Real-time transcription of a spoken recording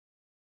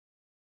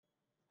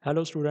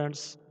Hello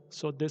students,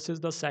 so this is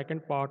the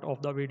second part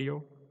of the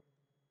video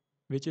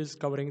which is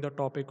covering the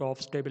topic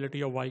of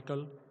stability of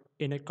vehicle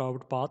in a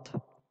curved path.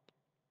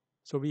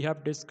 So we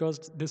have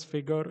discussed this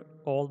figure,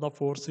 all the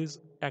forces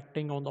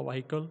acting on the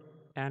vehicle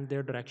and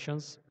their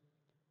directions.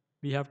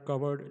 We have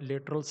covered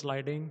lateral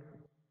sliding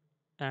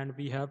and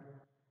we have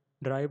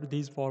derived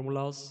these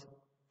formulas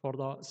for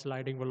the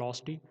sliding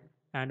velocity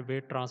and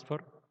weight transfer.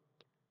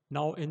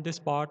 Now in this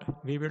part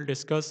we will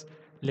discuss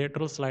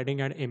lateral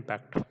sliding and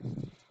impact.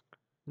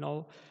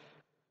 Now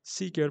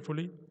see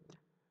carefully.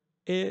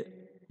 A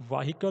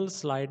vehicle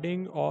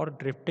sliding or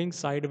drifting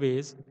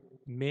sideways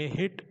may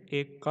hit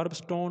a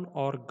curbstone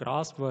or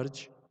grass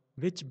verge,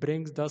 which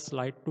brings the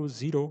slide to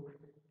zero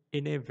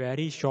in a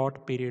very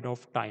short period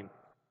of time.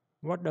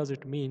 What does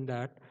it mean?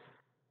 That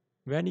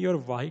when your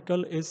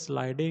vehicle is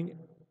sliding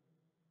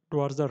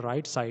towards the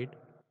right side,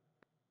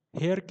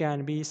 here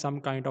can be some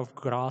kind of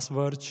grass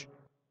verge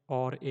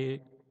or a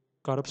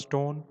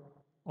curbstone,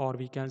 or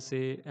we can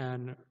say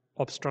an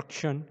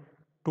obstruction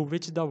to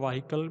which the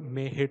vehicle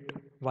may hit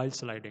while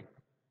sliding,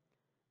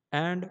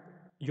 and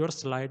your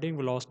sliding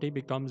velocity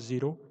becomes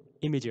zero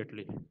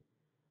immediately.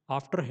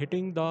 After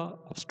hitting the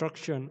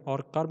obstruction or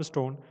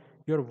curbstone,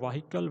 your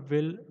vehicle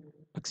will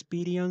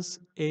experience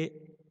a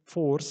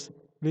force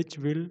which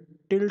will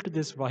tilt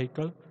this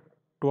vehicle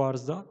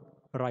towards the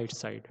right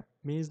side.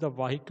 Means the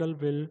vehicle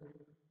will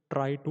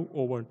try to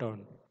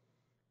overturn,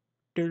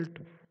 tilt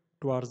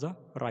towards the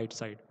right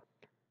side.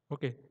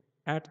 Okay.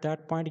 At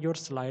that point, your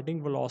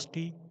sliding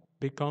velocity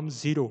becomes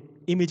zero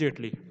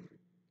immediately.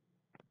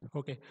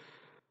 Okay.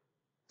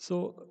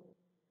 So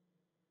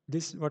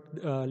this what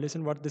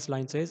listen what this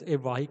line says: a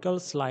vehicle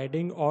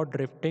sliding or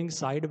drifting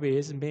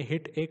sideways may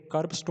hit a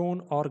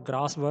curbstone or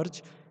grass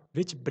verge,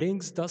 which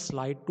brings the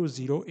slide to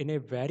zero in a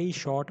very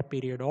short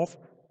period of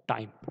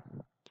time.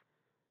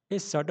 A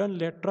sudden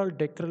lateral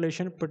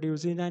deceleration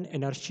produces an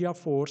inertia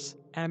force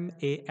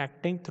ma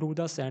acting through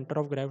the center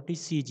of gravity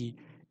cg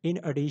in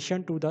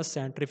addition to the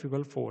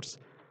centrifugal force.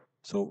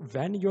 So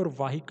when your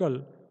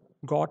vehicle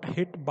got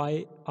hit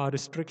by a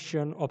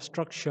restriction,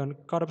 obstruction,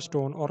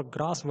 curbstone or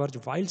grass verge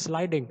while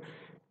sliding,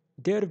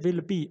 there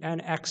will be an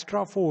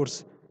extra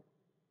force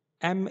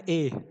ma,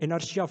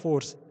 inertia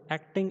force,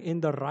 acting in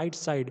the right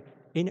side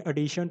in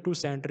addition to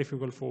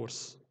centrifugal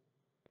force,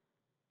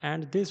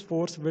 and this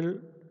force will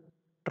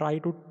try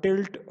to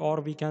tilt, or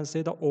we can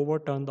say the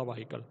overturn the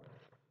vehicle.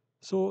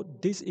 So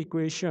this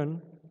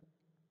equation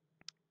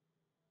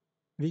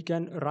we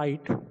can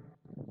write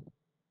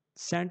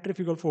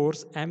centrifugal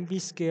force mv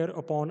square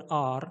upon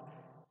r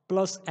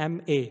plus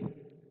ma.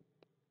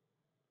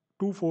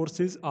 Two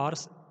forces are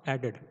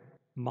added: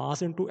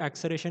 mass into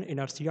acceleration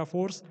inertia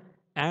force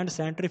and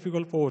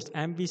centrifugal force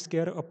mv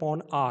square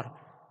upon r.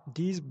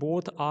 These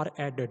both are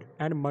added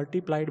and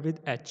multiplied with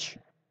h.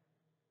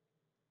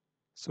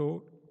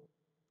 So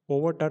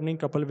overturning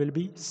couple will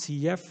be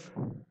cf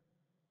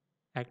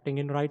acting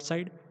in right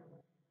side,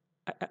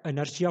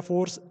 inertia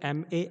force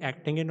ma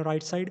acting in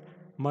right side,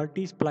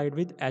 multiplied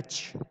with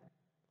h.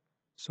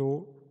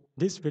 So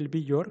this will be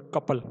your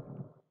couple,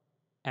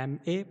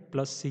 ma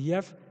plus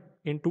cf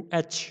into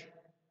h,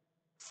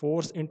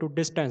 force into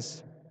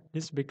distance.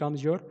 This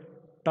becomes your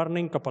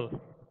turning couple.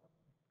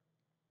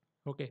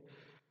 Okay,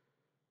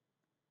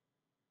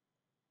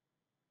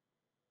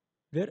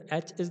 where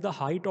h is the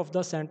height of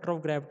the center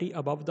of gravity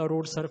above the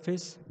road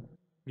surface.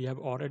 We have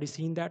already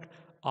seen that.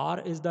 R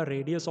is the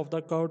radius of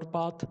the curved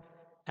path,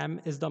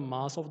 m is the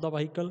mass of the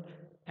vehicle,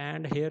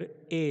 and here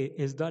a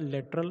is the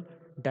lateral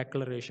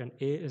deceleration.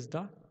 A is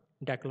the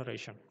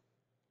deceleration.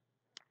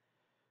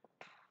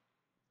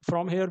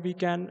 From here we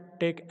can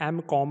take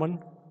m common.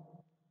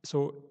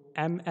 So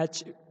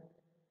mh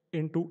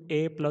into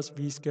a plus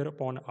v square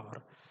upon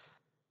r.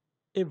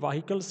 A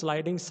vehicle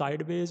sliding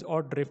sideways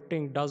or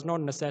drifting does not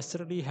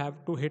necessarily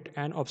have to hit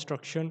an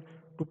obstruction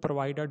to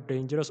provide a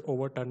dangerous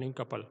overturning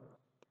couple.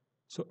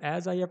 So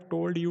as I have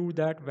told you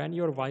that when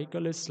your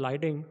vehicle is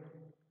sliding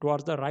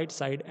towards the right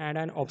side and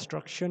an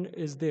obstruction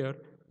is there,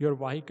 your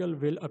vehicle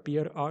will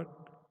appear a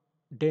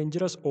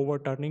dangerous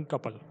overturning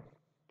couple.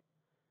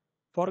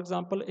 For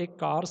example, a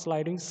car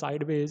sliding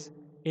sideways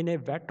in a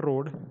wet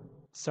road,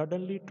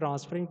 suddenly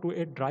transferring to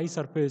a dry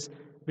surface,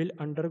 will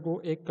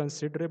undergo a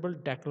considerable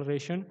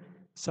deceleration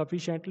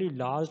sufficiently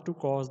large to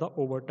cause the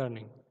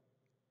overturning.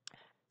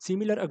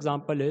 Similar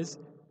example is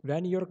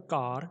when your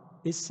car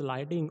is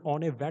sliding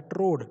on a wet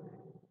road,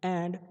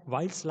 and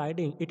while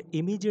sliding it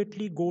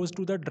immediately goes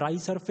to the dry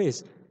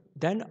surface,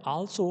 then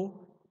also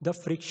the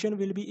friction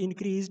will be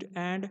increased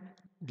and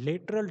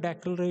lateral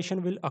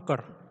deceleration will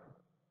occur.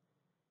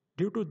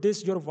 Due to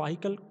this, your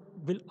vehicle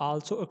will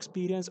also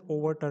experience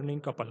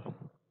overturning couple.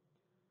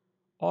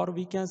 Or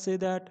we can say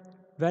that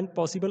when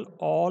possible,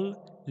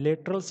 all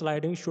lateral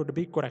sliding should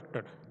be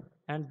corrected.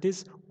 And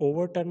this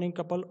overturning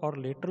couple or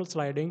lateral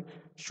sliding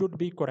should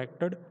be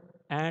corrected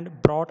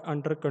and brought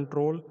under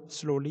control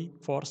slowly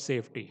for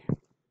safety.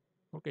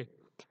 Okay.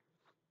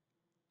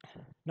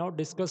 Now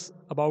discuss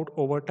about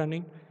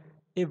overturning.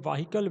 A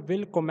vehicle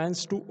will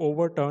commence to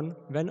overturn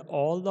when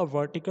all the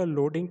vertical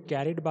loading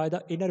carried by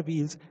the inner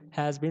wheels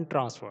has been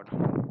transferred.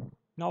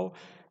 Now,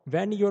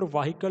 when your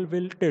vehicle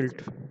will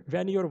tilt,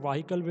 when your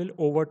vehicle will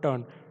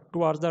overturn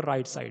towards the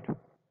right side.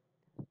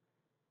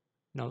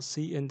 Now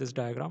see in this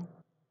diagram,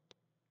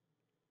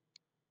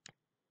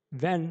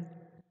 when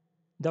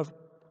the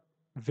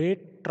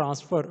weight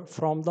transfer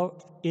from the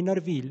inner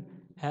wheel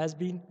has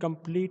been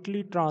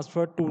completely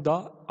transferred to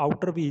the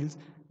outer wheels,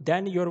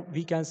 then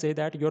we can say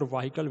that your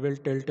vehicle will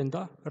tilt in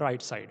the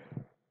right side.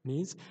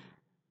 Means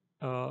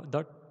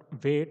the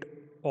weight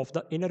of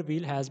the inner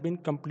wheel has been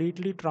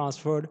completely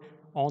transferred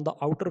on the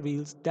outer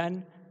wheels,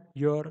 then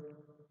your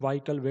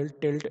vehicle will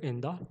tilt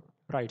in the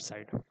right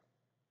side.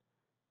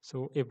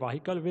 So a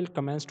vehicle will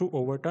commence to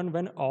overturn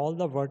when all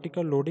the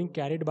vertical loading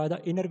carried by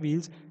the inner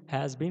wheels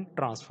has been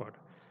transferred.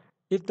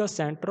 If the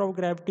center of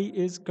gravity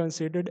is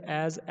considered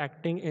as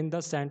acting in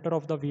the center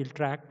of the wheel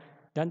track,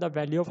 then the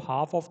value of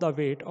half of the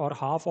weight or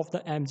half of the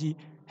mg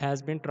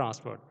has been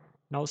transferred.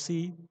 Now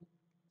see,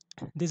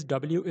 this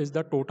W is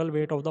the total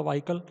weight of the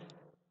vehicle.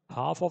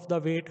 Half of the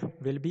weight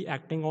will be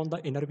acting on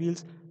the inner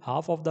wheels,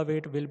 half of the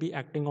weight will be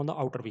acting on the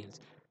outer wheels.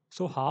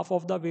 So half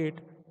of the weight,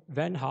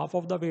 when half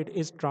of the weight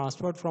is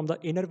transferred from the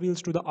inner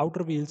wheels to the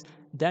outer wheels,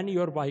 then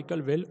your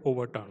vehicle will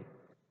overturn.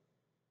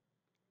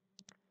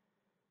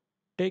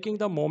 Taking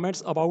the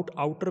moments about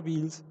outer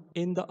wheels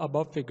in the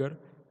above figure,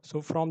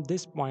 so from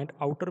this point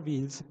outer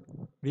wheels,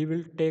 we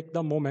will take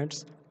the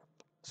moments.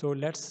 So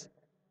let's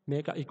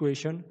make an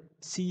equation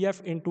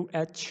CF into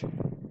H.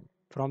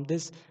 From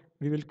this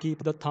we will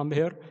keep the thumb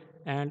here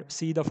and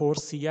see the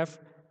force CF.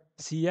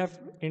 CF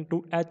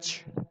into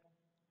H,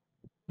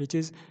 which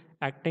is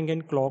acting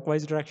in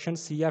clockwise direction,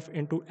 CF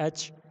into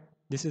H.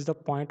 This is the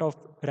point of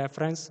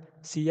reference.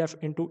 CF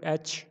into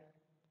H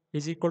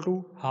is equal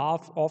to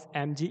half of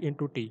mg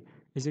into t,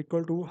 is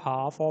equal to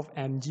half of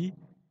mg,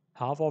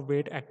 half of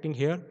weight acting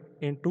here,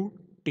 into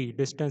t,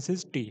 distance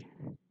is t.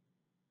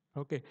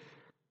 Okay,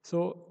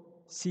 so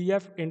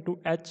CF into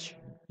H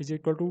is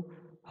equal to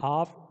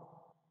half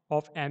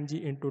of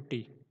mg into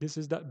t. This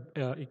is the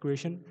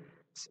equation.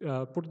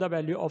 Put the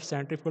value of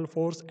centrifugal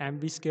force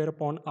mv square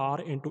upon r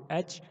into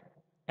h,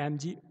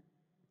 mg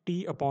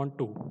t upon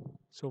 2.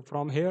 So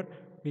from here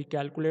we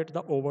calculate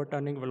the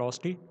overturning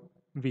velocity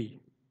v.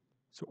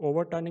 So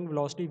overturning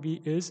velocity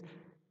v is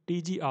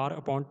tgr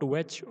upon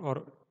 2h,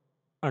 or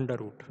under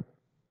root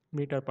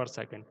meter per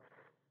second.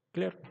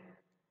 Clear?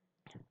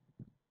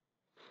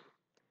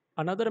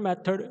 Another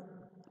method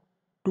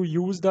to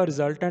use the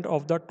resultant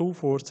of the two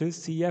forces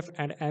Cf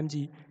and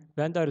mg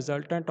when the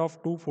resultant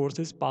of two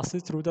forces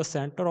passes through the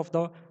center of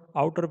the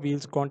outer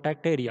wheel's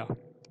contact area.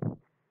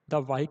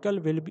 The vehicle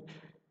will be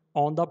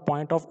on the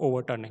point of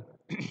overturning.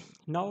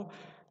 Now,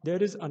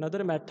 there is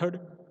another method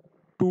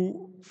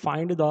to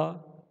find the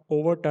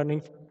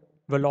overturning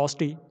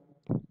velocity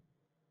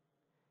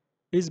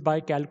is by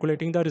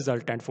calculating the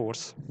resultant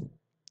force.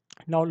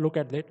 Now look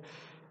at it.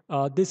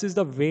 This is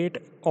the weight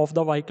of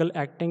the vehicle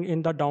acting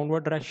in the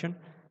downward direction.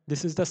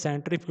 This is the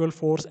centrifugal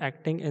force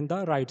acting in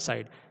the right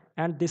side.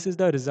 And this is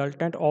the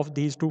resultant of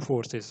these two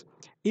forces.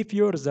 If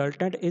your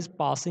resultant is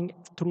passing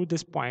through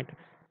this point,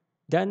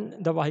 then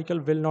the vehicle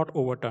will not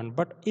overturn.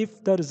 But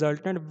if the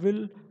resultant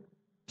will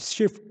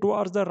shift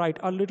towards the right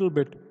a little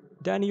bit,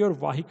 then your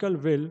vehicle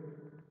will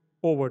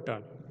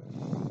overturn.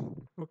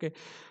 Okay,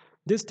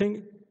 this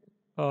thing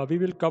we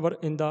will cover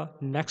in the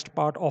next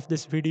part of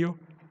this video.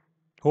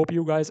 Hope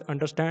you guys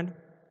understand.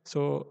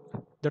 So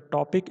the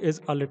topic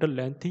is a little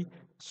lengthy,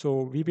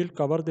 so we will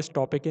cover this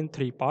topic in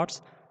 3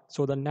 parts.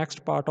 So the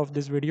next part of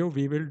this video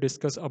we will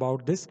discuss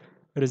about this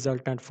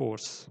resultant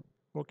force.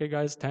 Okay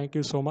guys, thank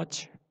you so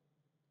much.